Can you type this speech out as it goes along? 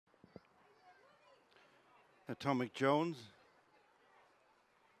Atomic Jones.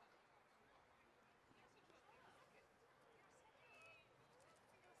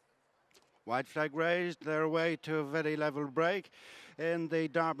 White flag raised, they're away to a very level break. In the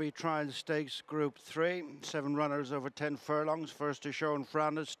Derby Trial Stakes Group 3, 7 runners over 10 furlongs. First to show in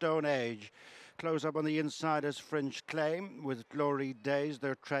front is Stone Age. Close up on the inside is French Claim with Glory Days.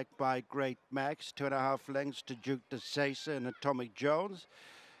 They're tracked by Great Max. 2.5 lengths to Duke de Seysa and Atomic Jones.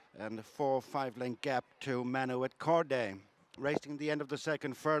 And a 4-5 length gap to Manu at Corday. Racing the end of the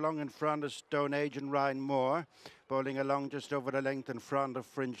second furlong in front of Stone Age and Ryan Moore. Bowling along just over the length in front of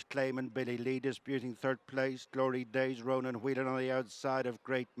French Claim and Billy Lee, disputing third place. Glory Days, Ronan Whelan on the outside of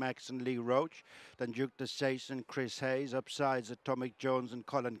Great Max and Lee Roach. Then Duke de Seysa and Chris Hayes. Upsides Atomic Jones and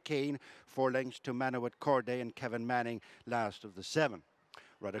Colin Keane. 4 lengths to Manu at Corday and Kevin Manning, last of the 7.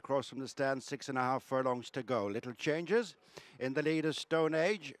 Right across from the stand, 6.5 furlongs to go. Little changes. In the lead is Stone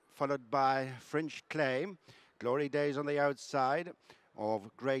Age, followed by French Claim. Glory Days on the outside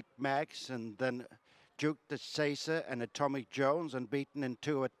of Great Max, and then Duke de Seysa and Atomic Jones, and beaten in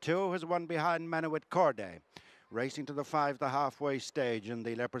 2 at 2 has one behind Manu at Corday. Racing to the 5, the halfway stage in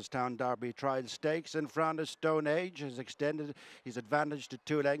the Leopardstown Derby Trial Stakes. In front is Stone Age, has extended his advantage to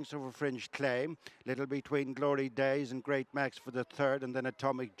 2 lengths over French Claim. Little between Glory Days and Great Max for the third, and then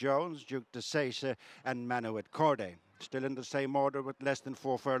Atomic Jones, Duke de Seysa and Manu at Corday. Still in the same order with less than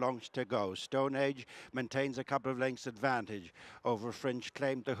 4 furlongs to go. Stone Age maintains a couple of lengths advantage over French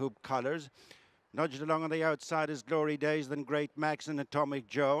Claim, the hoop colours. Nudged along on the outside is Glory Days, then Great Max and Atomic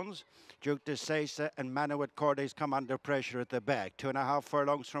Jones. Duke de Seysa and Manu at Cordays come under pressure at the back. 2.5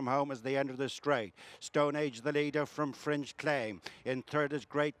 furlongs from home as they enter the straight. Stone Age the leader from French Claim. In third is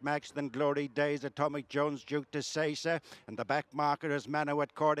Great Max, then Glory Days, Atomic Jones, Duke de Seysa. And the back marker is Manu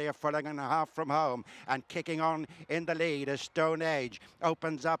at Corday, a furlong and a half from home. And kicking on in the lead is Stone Age.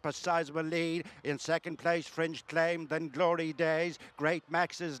 Opens up a sizable lead. In second place, French Claim, then Glory Days. Great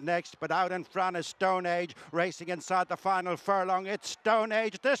Max is next, but out in front is Stone Age. Racing inside the final furlong, it's Stone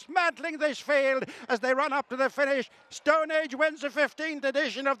Age dismantling this field as they run up to the finish. Stone Age wins the 15th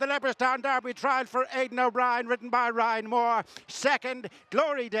edition of the Leopardstown Derby Trial for Aidan O'Brien, ridden by Ryan Moore. Second,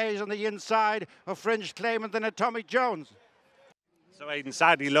 Glory Days on the inside of French Claim and then Atomic Jones. So Aidan,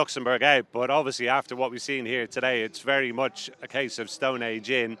 sadly Luxembourg out, but obviously after what we've seen here today, it's very much a case of Stone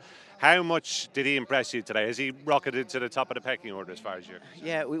Age in. How much did he impress you today? Has he rocketed to the top of the pecking order as far as you're concerned?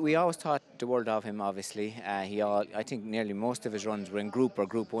 Yeah, we always thought the world of him, obviously. I think nearly most of his runs were in Group or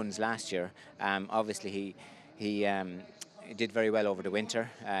Group 1s last year. Obviously, he did very well over the winter.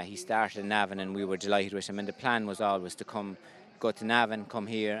 He started in Navan and we were delighted with him. And the plan was always to go to Navan, come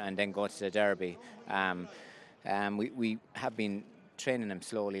here and then go to the Derby. We have been training him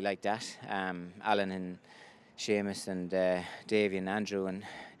slowly like that. Alan and Seamus and Davy and Andrew and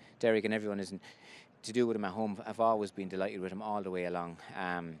Derek and everyone isn't to do with him at home. I've always been delighted with him all the way along.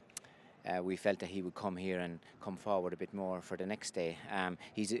 We felt that he would come here and come forward a bit more for the next day.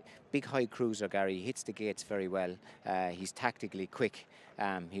 He's a big high cruiser, Gary. He hits the gates very well. He's tactically quick.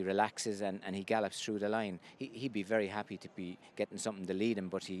 He relaxes and he gallops through the line. He'd be very happy to be getting something to lead him,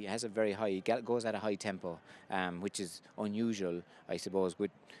 but he has a very high, he goes at a high tempo, which is unusual, I suppose,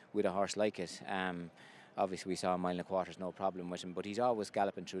 with a horse like it. Obviously, we saw a 1.25 miles, no problem with him, but he's always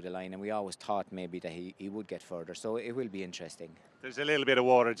galloping through the line, and we always thought maybe that he would get further, so it will be interesting. There's a little bit of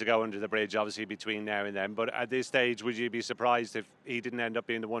water to go under the bridge, obviously, between now and then, but at this stage, would you be surprised if he didn't end up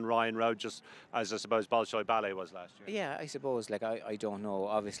being the one Ryan rode, just as I suppose Bolshoi Ballet was last year? Yeah, I suppose, like, I don't know.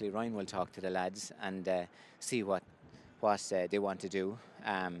 Obviously, Ryan will talk to the lads and see what they want to do.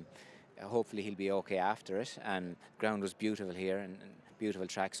 Hopefully, he'll be okay after it, and ground was beautiful here, and beautiful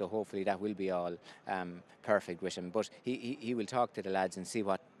track, so hopefully that will be all perfect with him. But he will talk to the lads and see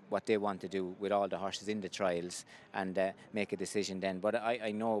what they want to do with all the horses in the trials and make a decision then. But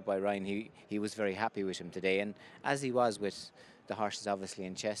I know by Ryan he was very happy with him today, and as he was with the horses obviously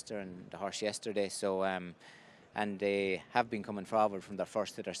in Chester and the horse yesterday. So and they have been coming forward from their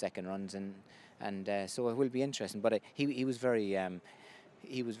first to their second runs, and so it will be interesting. But he was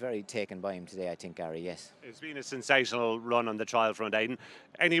very taken by him today, I think, Gary, yes. It's been a sensational run on the trial front, Aidan.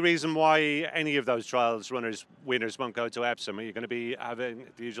 Any reason why any of those trials winners won't go to Epsom? Are you going to be having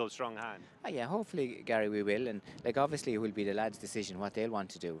the usual strong hand? Yeah, hopefully, Gary, we will. And like obviously it will be the lads' decision what they'll want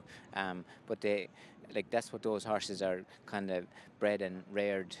to do. But that's what those horses are kind of bred and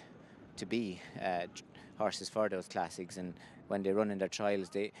reared to be, horses for those classics. And when they run in their trials,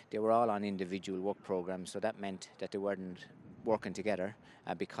 they were all on individual work programs, so that meant that they weren't working together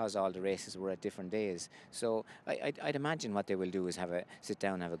because all the races were at different days. So I'd imagine what they will do is sit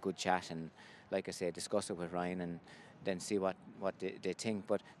down, have a good chat, and like I say, discuss it with Ryan and then see what they think.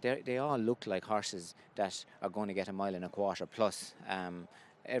 But they all look like horses that are going to get a mile and a quarter plus.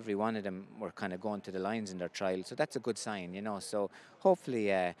 Every one of them were kind of going to the lines in their trial, so that's a good sign, you know. So hopefully,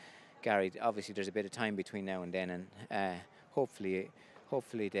 Gary, obviously there's a bit of time between now and then, and hopefully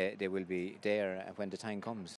they will be there when the time comes.